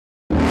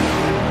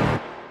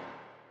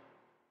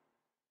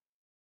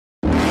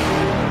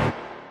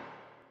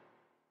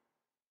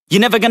You're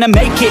never gonna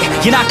make it,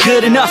 you're not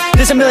good enough.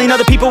 There's a million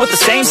other people with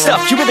the same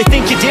stuff. You really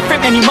think you're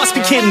different? Man, you must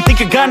be kidding.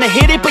 Think you're gonna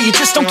hit it, but you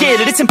just don't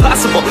get it. It's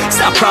impossible, it's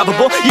not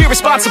probable, you're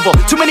irresponsible.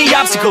 Too many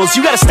obstacles,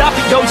 you gotta stop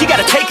it, yo. You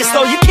gotta take it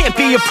slow, you can't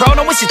be a pro.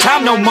 Don't waste your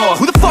time no more.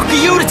 Who the fuck are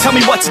you to tell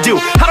me what to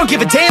do? I don't give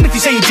a damn if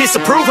you say you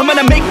disapprove. I'm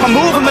gonna make my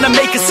move, I'm gonna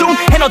make it soon.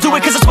 And I'll do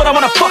it cause it's what I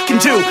wanna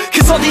fucking do.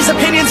 Cause all these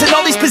opinions and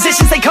all these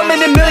positions, they come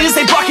in millions,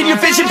 they blocking your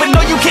vision. But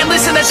no, you can't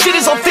listen, that shit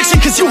is all fiction.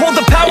 Cause you hold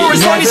the power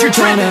as long as you're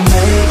dreaming.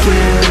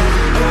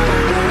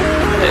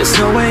 There's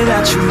no way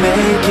that you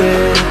make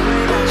it.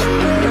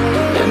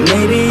 And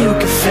maybe you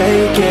can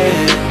fake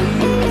it,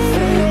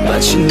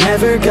 but you're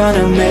never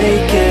gonna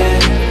make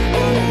it.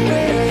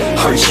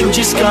 Aren't you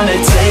just gonna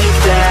take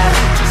that?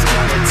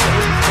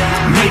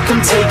 Make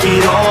them take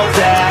it all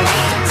back.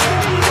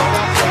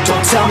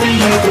 Don't tell me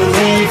you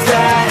believe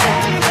that.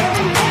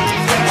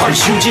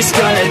 Aren't you just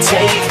gonna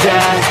take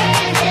that?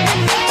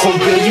 Or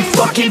will you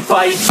fucking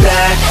fight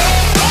back?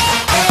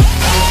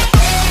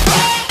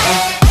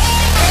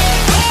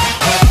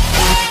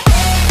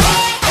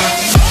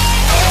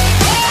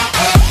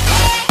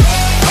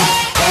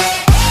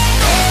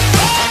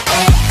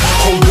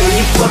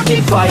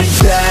 Fight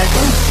back.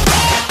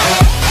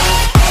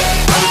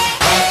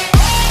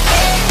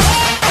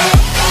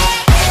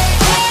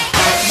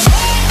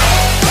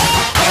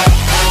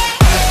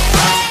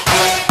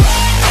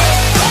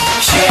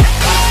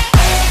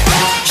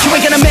 You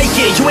ain't gonna make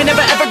it, you ain't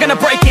never ever gonna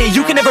break it.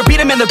 You can never beat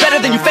them and they're better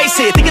than you face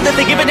it. Thinking that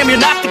they give a damn, you're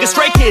not thinking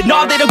straight, kid.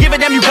 No, they don't give a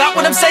damn, you got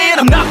what I'm saying?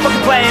 I'm not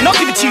fucking playing, I'll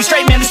give it to you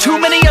straight, man. There's too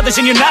many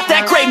others and you're not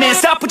that great, man.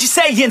 Stop what you're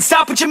saying,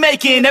 stop what you're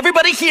making.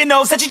 Everybody here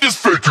knows that you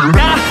just faking.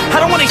 Nah, I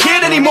don't wanna hear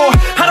it anymore,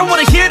 I don't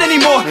wanna hear it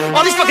anymore.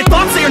 All these fucking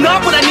thoughts, they are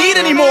not what I need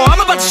anymore.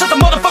 I'm about to shut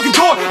the motherfucking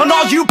door on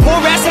all you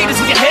poor ass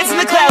haters with your heads in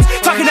the clouds,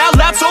 talking out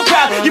loud so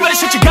proud. You better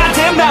shut your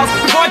goddamn mouth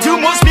before I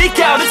do more, speak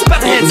out. It's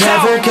about to head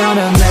south. You're never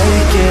gonna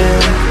make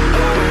it.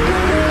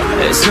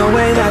 There's no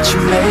way that you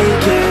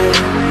make it.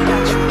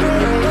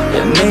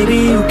 And maybe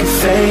you can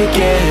fake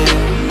it,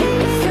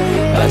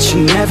 but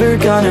you're never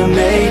gonna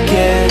make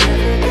it.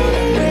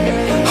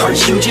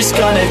 Aren't you just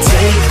gonna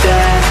take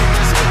that?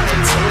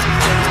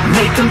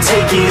 Make them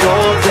take it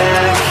all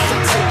back.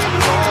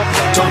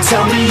 Don't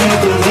tell me you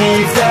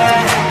believe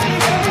that.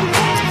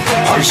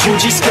 Aren't you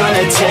just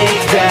gonna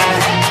take that?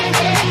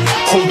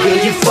 Or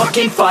will you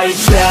fucking fight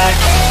back?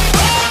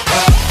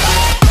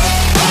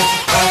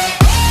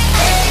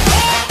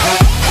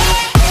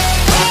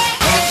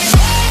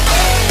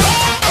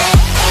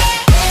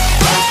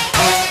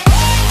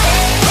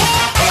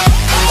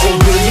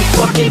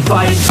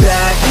 Fight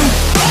back.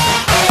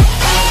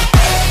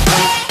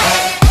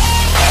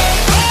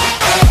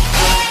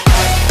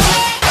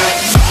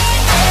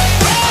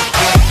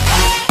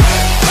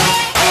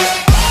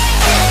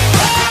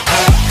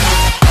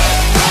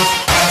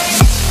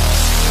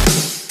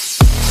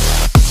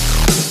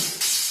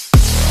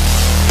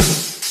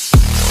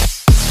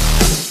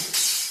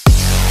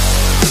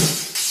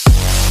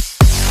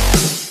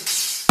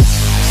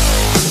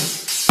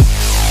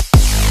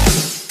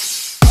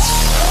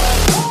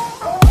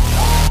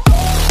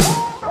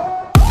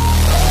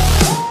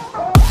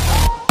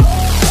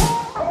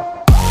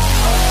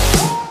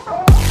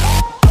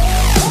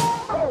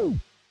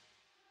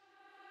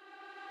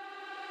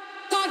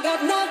 I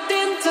got nothing.